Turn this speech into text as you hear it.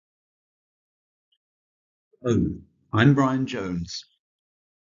Hello, I'm Brian Jones.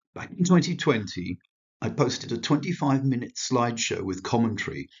 Back in 2020, I posted a 25-minute slideshow with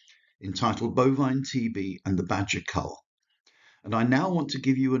commentary entitled Bovine TB and the Badger Cull, and I now want to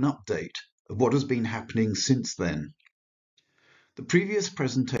give you an update of what has been happening since then. The previous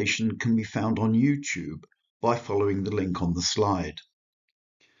presentation can be found on YouTube by following the link on the slide.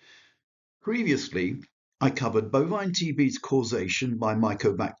 Previously, I covered bovine TB's causation by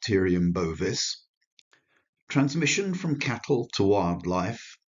Mycobacterium bovis, transmission from cattle to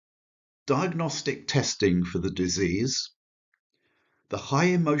wildlife, diagnostic testing for the disease, the high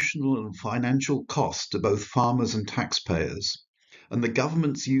emotional and financial cost to both farmers and taxpayers, and the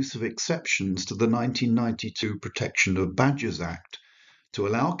government's use of exceptions to the 1992 Protection of Badgers Act to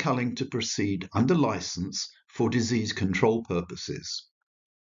allow culling to proceed under license for disease control purposes.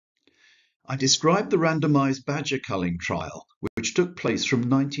 I described the randomized badger culling trial, which took place from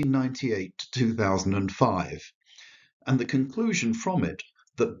 1998 to 2005, and the conclusion from it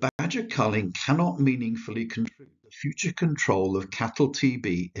that badger culling cannot meaningfully contribute to future control of cattle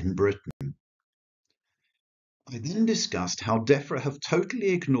TB in Britain. I then discussed how DEFRA have totally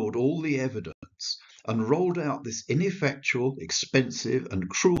ignored all the evidence and rolled out this ineffectual, expensive and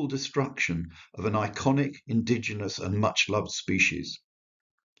cruel destruction of an iconic, indigenous and much-loved species.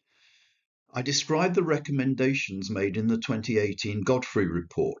 I described the recommendations made in the 2018 Godfrey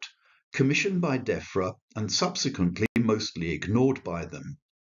report, commissioned by DEFRA and subsequently mostly ignored by them.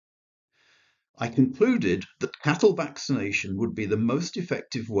 I concluded that cattle vaccination would be the most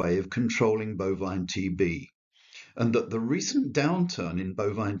effective way of controlling bovine TB, and that the recent downturn in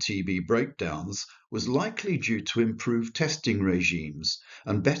bovine TB breakdowns was likely due to improved testing regimes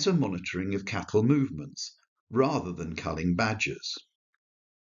and better monitoring of cattle movements, rather than culling badgers.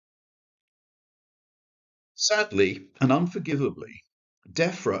 Sadly and unforgivably,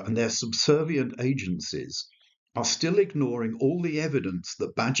 DEFRA and their subservient agencies are still ignoring all the evidence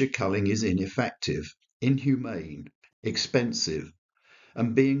that badger culling is ineffective, inhumane, expensive,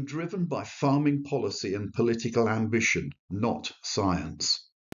 and being driven by farming policy and political ambition, not science.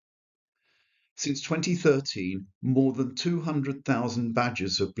 Since 2013, more than 200,000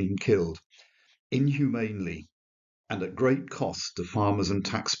 badgers have been killed, inhumanely, and at great cost to farmers and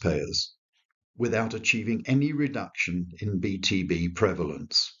taxpayers, without achieving any reduction in BTB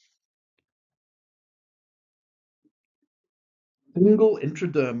prevalence. Single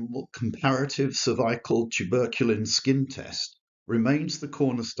intradermal comparative cervical tuberculin skin test remains the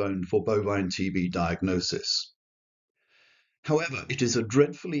cornerstone for bovine TB diagnosis. However, it is a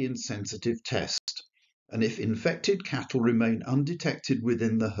dreadfully insensitive test, and if infected cattle remain undetected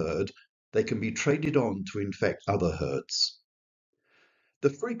within the herd, they can be traded on to infect other herds. The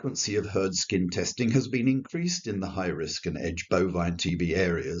frequency of herd skin testing has been increased in the high-risk and edge bovine TB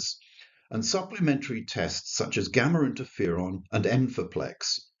areas, and supplementary tests such as gamma interferon and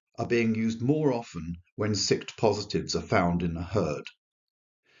Enfaplex are being used more often when SICT positives are found in a herd.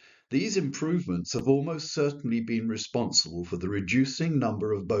 These improvements have almost certainly been responsible for the reducing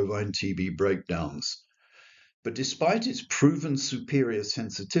number of bovine TB breakdowns. But despite its proven superior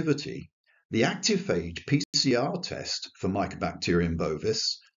sensitivity, the ActivePhage PCR test for Mycobacterium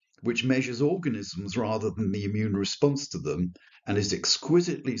bovis, which measures organisms rather than the immune response to them and is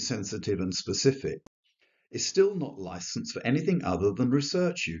exquisitely sensitive and specific, is still not licensed for anything other than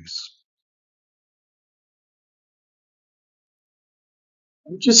research use.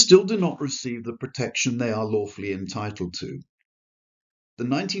 Badgers still do not receive the protection they are lawfully entitled to. The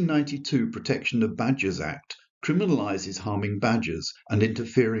 1992 Protection of Badgers Act criminalises harming badgers and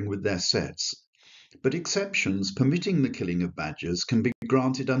interfering with their sets, but exceptions permitting the killing of badgers can be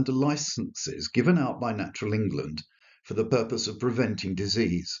granted under licences given out by Natural England for the purpose of preventing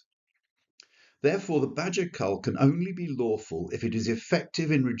disease. Therefore, the badger cull can only be lawful if it is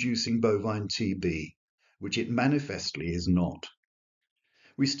effective in reducing bovine TB, which it manifestly is not.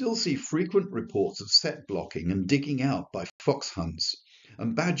 We still see frequent reports of set blocking and digging out by fox hunts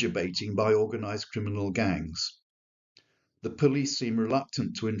and badger baiting by organised criminal gangs. The police seem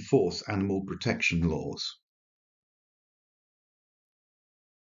reluctant to enforce animal protection laws.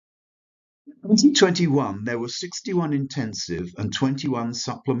 In 2021, there were 61 intensive and 21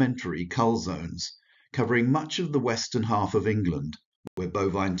 supplementary cull zones, covering much of the western half of England, where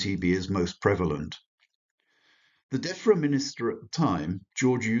bovine TB is most prevalent. The DEFRA minister at the time,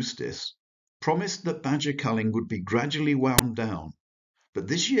 George Eustace, promised that badger culling would be gradually wound down, but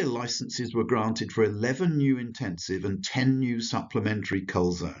this year licences were granted for 11 new intensive and 10 new supplementary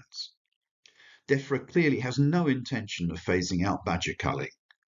cull zones. DEFRA clearly has no intention of phasing out badger culling.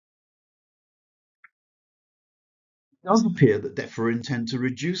 It does appear that DEFRA intend to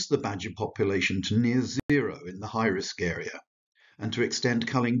reduce the badger population to near zero in the high-risk area and to extend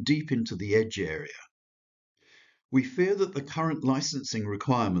culling deep into the edge area. We fear that the current licensing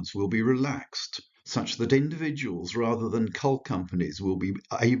requirements will be relaxed, such that individuals rather than cull companies will be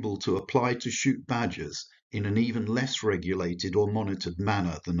able to apply to shoot badgers in an even less regulated or monitored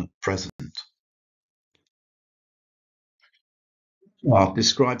manner than at present.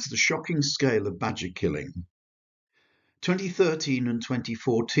 Describes the shocking scale of badger killing. 2013 and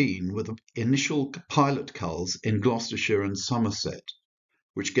 2014 were the initial pilot culls in Gloucestershire and Somerset,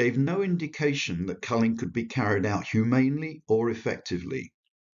 which gave no indication that culling could be carried out humanely or effectively.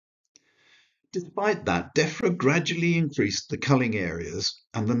 Despite that, DEFRA gradually increased the culling areas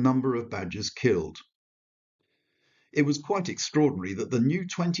and the number of badgers killed. It was quite extraordinary that the new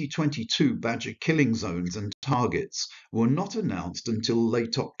 2022 badger killing zones and targets were not announced until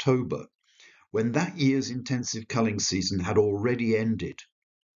late October, when that year's intensive culling season had already ended.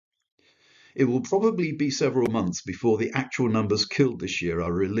 It will probably be several months before the actual numbers killed this year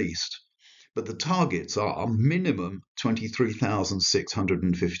are released, but the targets are minimum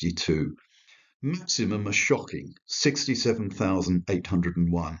 23,652, maximum a shocking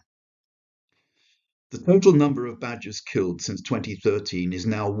 67,801. The total number of badgers killed since 2013 is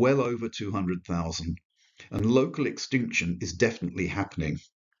now well over 200,000, and local extinction is definitely happening.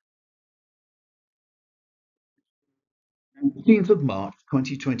 15th of March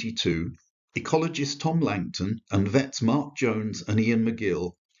 2022, ecologist Tom Langton and vets Mark Jones and Ian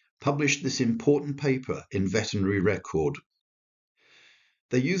McGill published this important paper in Veterinary Record.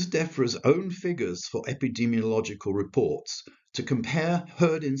 They used DEFRA's own figures for epidemiological reports to compare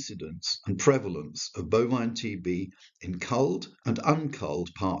herd incidence and prevalence of bovine TB in culled and unculled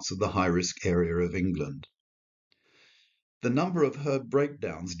parts of the high-risk area of England. The number of herd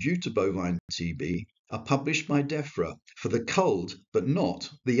breakdowns due to bovine TB are published by DEFRA for the culled but not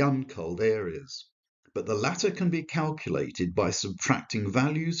the unculled areas, but the latter can be calculated by subtracting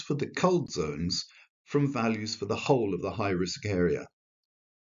values for the culled zones from values for the whole of the high-risk area.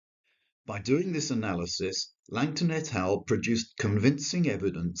 By doing this analysis, Langton et al. Produced convincing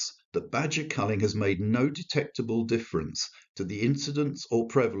evidence that badger culling has made no detectable difference to the incidence or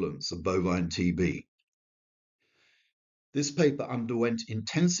prevalence of bovine TB. This paper underwent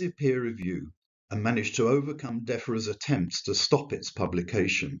intensive peer review and managed to overcome DEFRA's attempts to stop its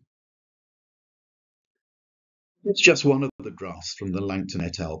publication. It's just one of the graphs from the Langton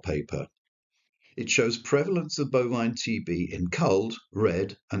et al. Paper. It shows prevalence of bovine TB in culled,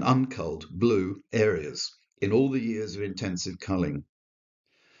 red, and unculled, blue areas in all the years of intensive culling.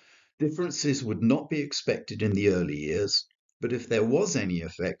 Differences would not be expected in the early years, but if there was any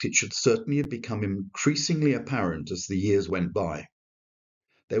effect, it should certainly have become increasingly apparent as the years went by.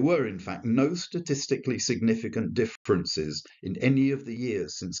 There were, in fact, no statistically significant differences in any of the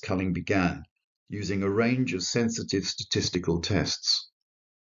years since culling began, using a range of sensitive statistical tests.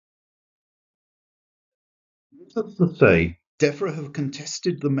 Needless to say, DEFRA have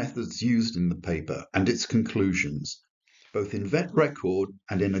contested the methods used in the paper and its conclusions, both in Vet Record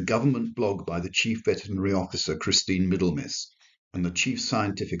and in a government blog by the Chief Veterinary Officer Christine Middlemiss and the Chief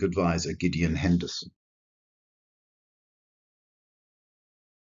Scientific Advisor Gideon Henderson.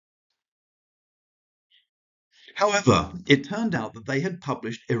 However, it turned out that they had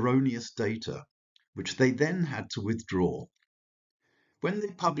published erroneous data, which they then had to withdraw. When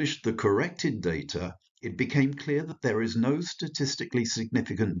they published the corrected data, it became clear that there is no statistically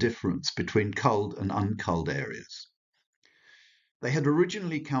significant difference between culled and unculled areas. They had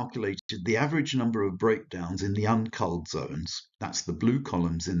originally calculated the average number of breakdowns in the unculled zones, that's the blue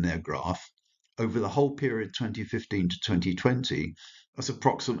columns in their graph, over the whole period 2015 to 2020 as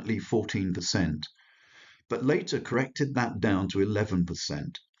approximately 14%, but later corrected that down to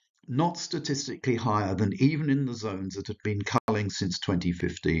 11%, not statistically higher than even in the zones that had been culling since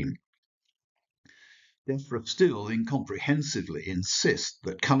 2015. DEFRA still incomprehensibly insist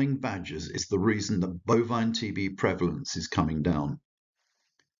that culling badgers is the reason that bovine TB prevalence is coming down.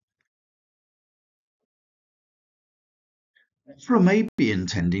 DEFRA may be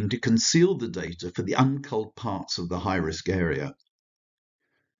intending to conceal the data for the unculled parts of the high-risk area.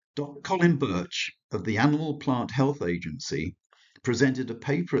 Dr. Colin Birch of the Animal Plant Health Agency presented a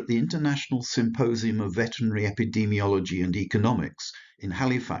paper at the International Symposium of Veterinary Epidemiology and Economics in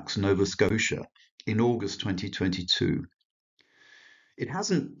Halifax, Nova Scotia, in August 2022. It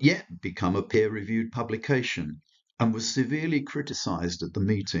hasn't yet become a peer-reviewed publication and was severely criticised at the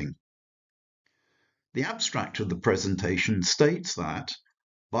meeting. The abstract of the presentation states that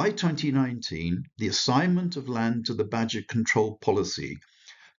by 2019, the assignment of land to the badger control policy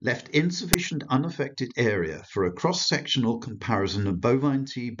left insufficient unaffected area for a cross-sectional comparison of bovine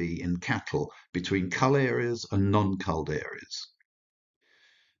TB in cattle between cull areas and non-culled areas.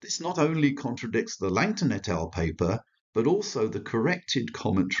 This not only contradicts the Langton et al. Paper, but also the corrected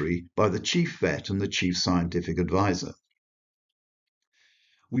commentary by the chief vet and the chief scientific advisor.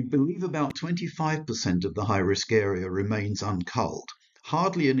 We believe about 25% of the high-risk area remains unculled,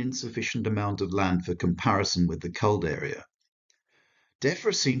 hardly an insufficient amount of land for comparison with the culled area.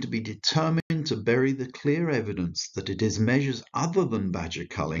 DEFRA seem to be determined to bury the clear evidence that it is measures other than badger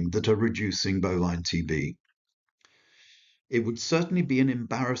culling that are reducing bovine TB. It would certainly be an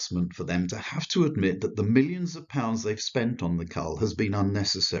embarrassment for them to have to admit that the millions of pounds they've spent on the cull has been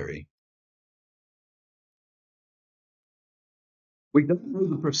unnecessary. We don't know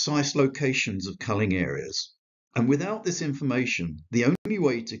the precise locations of culling areas, and without this information, the only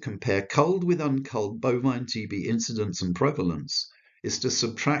way to compare culled with unculled bovine TB incidence and prevalence is to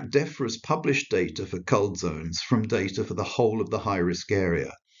subtract DEFRA's published data for culled zones from data for the whole of the high-risk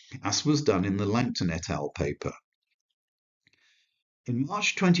area, as was done in the Langton et al. Paper. In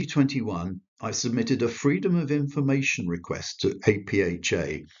March 2021, I submitted a Freedom of Information request to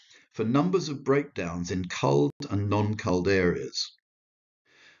APHA for numbers of breakdowns in culled and non-culled areas.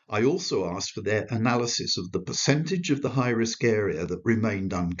 I also asked for their analysis of the percentage of the high-risk area that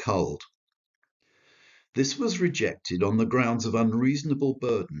remained unculled. This was rejected on the grounds of unreasonable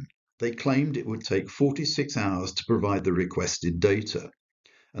burden. They claimed it would take 46 hours to provide the requested data,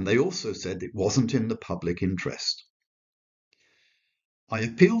 and they also said it wasn't in the public interest. I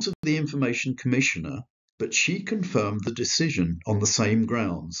appealed to the Information Commissioner, but she confirmed the decision on the same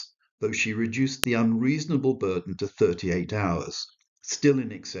grounds, though she reduced the unreasonable burden to 38 hours, still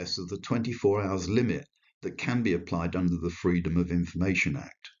in excess of the 24 hours limit that can be applied under the Freedom of Information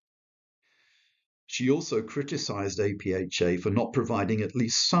Act. She also criticised APHA for not providing at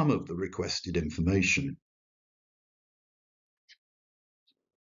least some of the requested information.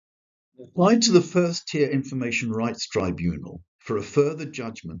 I applied to the First-Tier Information Rights Tribunal for a further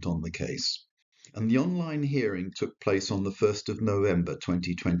judgment on the case, and the online hearing took place on the 1st of November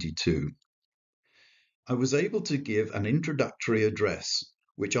 2022. I was able to give an introductory address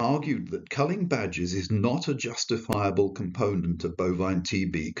which argued that culling badgers is not a justifiable component of bovine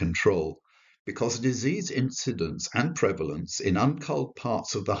TB control because disease incidence and prevalence in unculled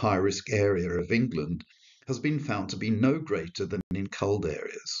parts of the high-risk area of England has been found to be no greater than in culled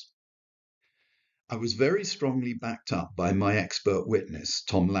areas. I was very strongly backed up by my expert witness,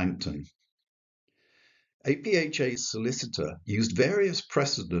 Tom Langton. APHA's solicitor used various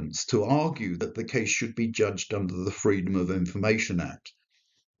precedents to argue that the case should be judged under the Freedom of Information Act,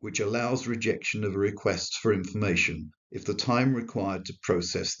 which allows rejection of requests for information if the time required to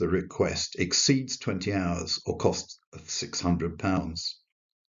process the request exceeds 20 hours or costs of £600.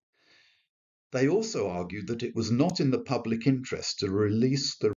 They also argued that it was not in the public interest to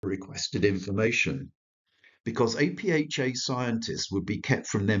release the requested information because APHA scientists would be kept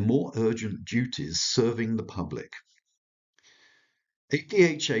from their more urgent duties serving the public.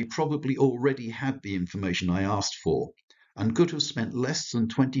 APHA probably already had the information I asked for and could have spent less than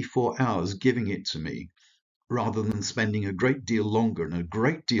 24 hours giving it to me, rather than spending a great deal longer and a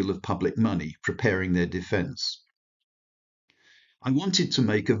great deal of public money preparing their defence. I wanted to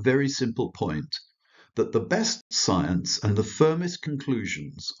make a very simple point, that the best science and the firmest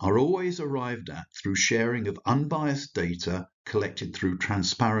conclusions are always arrived at through sharing of unbiased data collected through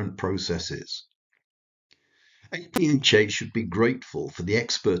transparent processes. APHA should be grateful for the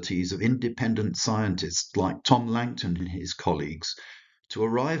expertise of independent scientists like Tom Langton and his colleagues to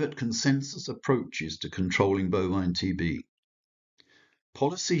arrive at consensus approaches to controlling bovine TB.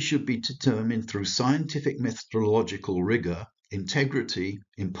 Policy should be determined through scientific methodological rigour, integrity,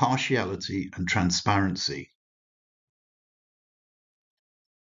 impartiality and transparency.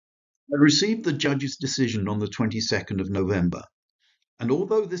 I received the judge's decision on the 22nd of November, and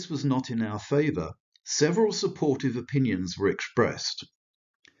although this was not in our favour, several supportive opinions were expressed.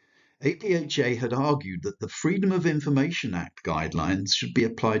 APHA had argued that the Freedom of Information Act guidelines should be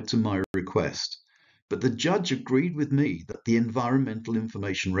applied to my request, but the judge agreed with me that the environmental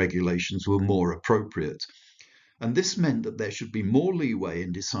information regulations were more appropriate, and this meant that there should be more leeway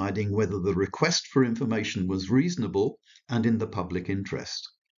in deciding whether the request for information was reasonable and in the public interest.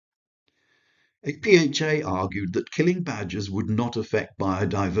 APHA argued that killing badgers would not affect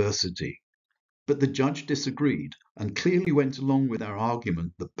biodiversity, but the judge disagreed and clearly went along with our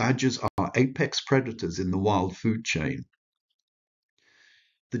argument that badgers are apex predators in the wild food chain.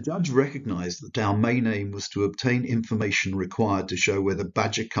 The judge recognised that our main aim was to obtain information required to show whether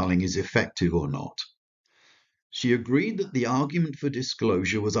badger culling is effective or not. She agreed that the argument for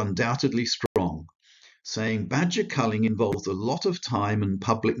disclosure was undoubtedly strong, saying badger culling involves a lot of time and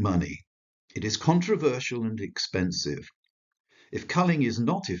public money. It is controversial and expensive. If culling is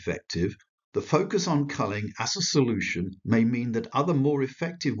not effective, the focus on culling as a solution may mean that other more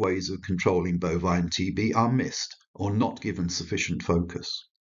effective ways of controlling bovine TB are missed or not given sufficient focus.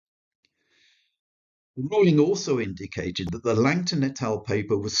 The ruling also indicated that the Langton et al.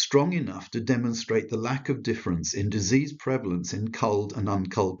 Paper was strong enough to demonstrate the lack of difference in disease prevalence in culled and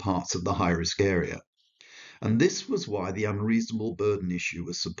unculled parts of the high-risk area, and this was why the unreasonable burden issue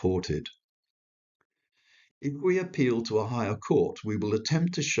was supported. If we appeal to a higher court, we will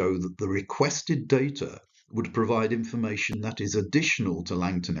attempt to show that the requested data would provide information that is additional to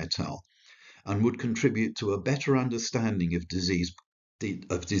Langton et al. And would contribute to a better understanding of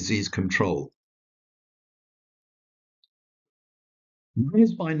disease control. Mine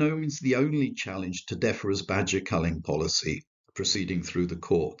is by no means the only challenge to DEFRA's badger culling policy proceeding through the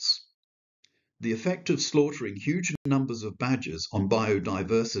courts. The effect of slaughtering huge numbers of badgers on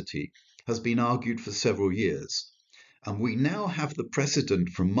biodiversity has been argued for several years, and we now have the precedent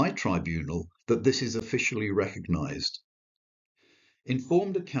from my tribunal that this is officially recognised.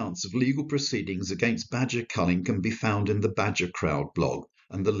 Informed accounts of legal proceedings against badger culling can be found in the Badger Crowd blog,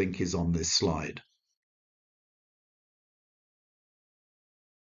 and the link is on this slide.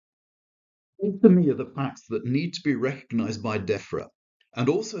 These to me are the facts that need to be recognised by DEFRA and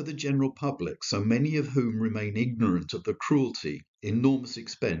also the general public, so many of whom remain ignorant of the cruelty, enormous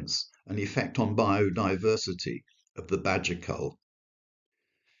expense and effect on biodiversity of the badger cull.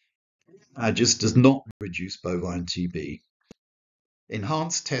 Badgers does not reduce bovine TB.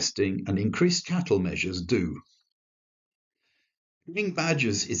 Enhanced testing and increased cattle measures do. Killing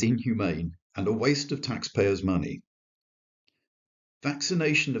badgers is inhumane and a waste of taxpayers' money.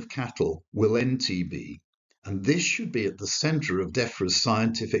 Vaccination of cattle will end TB, and this should be at the centre of DEFRA's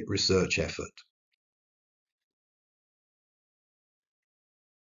scientific research effort.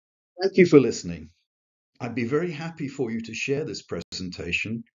 Thank you for listening. I'd be very happy for you to share this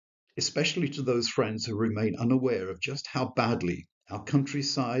presentation, especially to those friends who remain unaware of just how badly our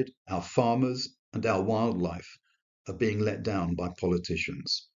countryside, our farmers, and our wildlife are being let down by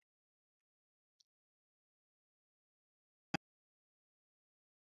politicians.